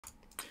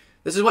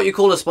This is what you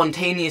call a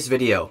spontaneous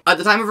video. At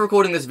the time of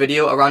recording this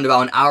video, around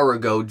about an hour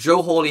ago,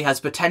 Joe Hawley has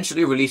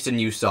potentially released a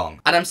new song.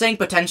 And I'm saying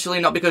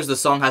potentially not because the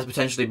song has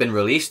potentially been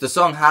released. The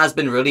song has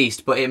been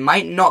released, but it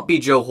might not be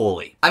Joe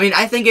Hawley. I mean,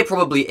 I think it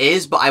probably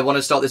is, but I want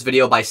to start this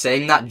video by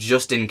saying that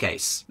just in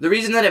case. The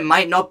reason that it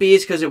might not be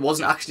is because it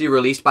wasn't actually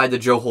released by the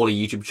Joe Hawley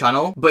YouTube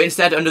channel, but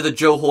instead under the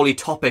Joe Hawley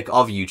topic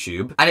of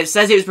YouTube. And it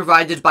says it was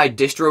provided by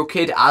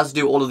DistroKid, as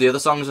do all of the other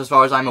songs as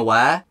far as I'm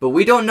aware. But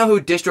we don't know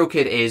who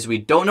DistroKid is, we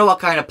don't know what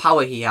kind of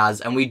power he has,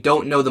 and we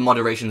don't know the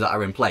moderations that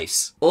are in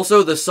place.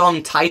 Also, the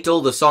song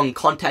title, the song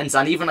contents,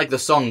 and even like the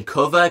song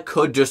cover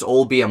could just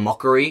all be a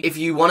mockery. If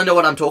you want to know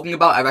what I'm talking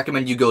about, I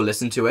recommend you go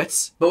listen to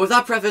it. But with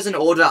that preface in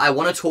order, I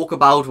want to talk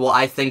about what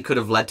I think could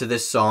have led to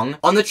this song,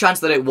 on the chance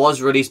that it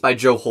was released by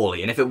Joe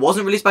Hawley. And if it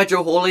wasn't released by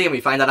Joe Hawley and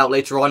we find that out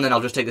later on, then I'll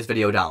just take this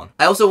video down.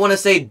 I also want to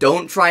say,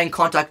 don't try and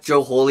contact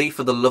Joe Hawley,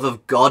 for the love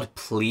of God,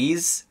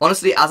 please.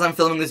 Honestly, as I'm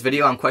filming this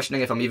video, I'm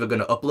questioning if I'm even going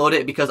to upload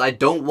it because I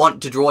don't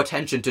want to draw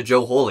attention to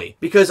Joe Hawley.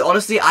 Because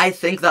honestly, I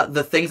think that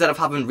the things that have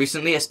happened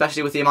recently,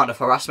 especially with the amount of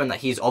harassment that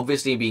he's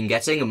obviously been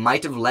getting,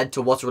 might have led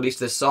to what's released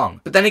this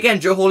song. But then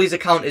again, Joe Hawley's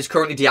account is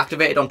currently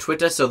deactivated on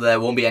Twitter, so there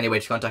won't be any way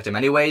to contact him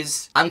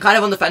anyways. I'm kind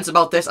of on the fence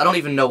about this. I don't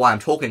even know why I'm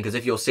talking, because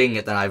if you're seeing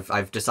it, then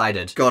I've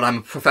decided. God, I'm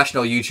a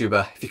professional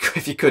YouTuber,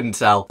 if you couldn't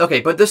tell. Okay,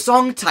 but the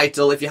song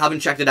title, if you haven't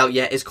checked it out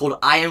yet, is called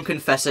I Am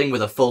Confessing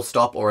with a full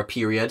stop or a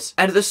period.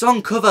 And the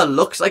song cover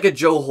looks like a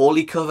Joe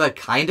Hawley cover,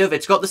 kind of.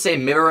 It's got the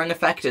same mirroring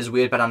effect as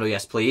Weird Pedando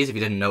Yes Please, if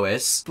you didn't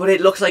notice. But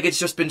it looks like it's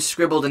just been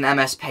scribbled in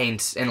MS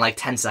Paint in like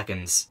 10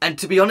 seconds. And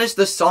to be honest,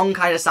 the song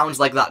kind of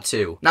sounds like that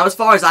too. Now, as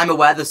far as I'm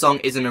aware, the song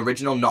is an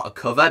original, not a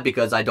cover,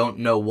 because I don't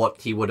know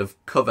what he would have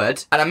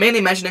covered. And I'm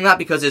mainly mentioning that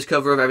because his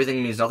cover of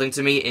Everything Means Nothing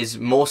to Me is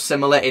more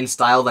similar in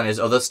style than his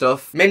other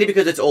stuff, mainly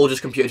because it's all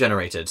just computer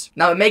generated.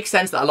 Now, it makes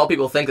sense that a lot of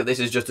people think that this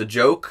is just a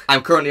joke.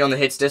 I'm currently on the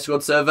Hits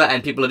Discord server,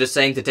 and people are just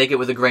saying to take it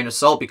with a grain of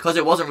salt because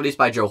it wasn't released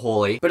by Joe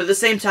Hawley. But at the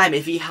same time,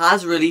 if he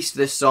has released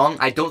this song,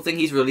 I don't think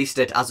he's released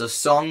it as a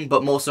song,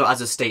 but more so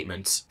as a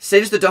statement.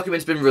 Since the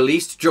document's been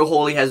released, Joe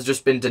Hawley has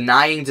just been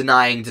denying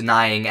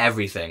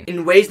everything,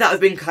 in ways that have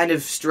been kind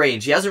of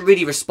strange. He hasn't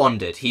really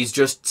responded. He's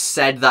just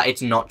said that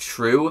it's not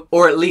true,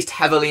 or at least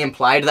heavily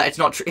implied that it's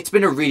not true. It's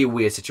been a really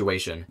weird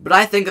situation. But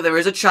I think that there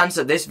is a chance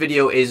that this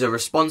video is a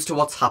response to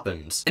what's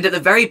happened. And at the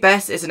very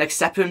best, it's an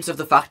acceptance of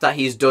the fact that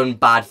he's done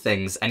bad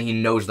things, and he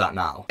knows that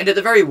now. And at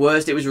the very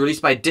worst, it was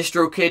released by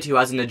DistroKid, who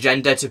has an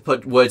agenda to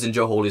put words in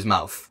Joe Hawley's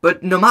mouth.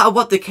 But no matter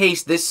what the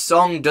case, this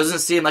song doesn't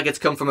seem like it's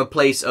come from a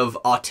place of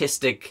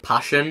artistic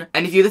passion.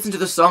 And if you listen to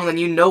the song, then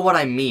you know what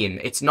I mean.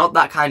 It's not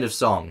that kind of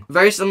song.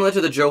 Very similar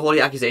to the Joe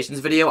Hawley accusations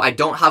video, I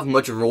don't have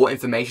much raw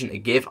information to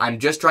give. I'm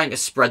just trying to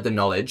spread the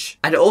knowledge.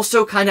 And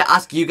also kind of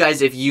ask you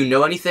guys if you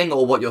know anything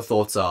or what your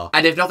thoughts are.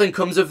 And if nothing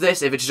comes of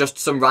this, if it's just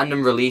some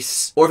random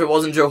release, or if it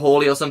wasn't Joe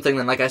Hawley or something,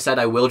 then like I said,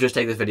 I will just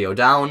take this video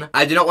down.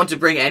 I do not want to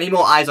bring any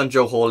more eyes on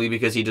Joe Hawley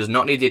because he does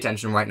not need the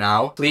attention right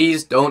now.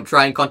 Please don't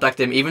try and contact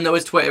him, even though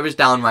his Twitter is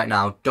down right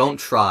now. Don't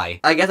try.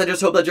 I guess I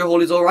just hope that Joe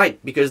Hawley's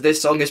alright, because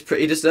this song is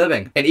pretty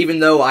disturbing. And even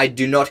though I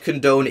do not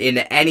condone in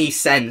any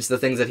sense the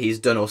things that he's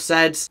done or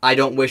said, I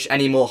don't wish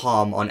any more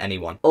harm on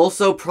anyone.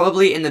 Also,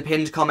 probably in the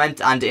pinned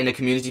comment and in a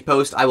community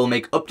post, I will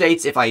make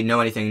updates if I know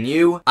anything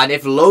new. And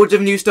if loads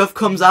of new stuff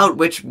comes out,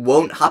 which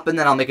won't happen,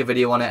 then I'll make a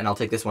video on it and I'll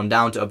take this one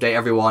down to update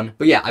everyone.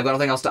 But yeah, I've got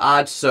nothing else to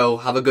add, so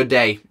have a good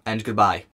day and goodbye.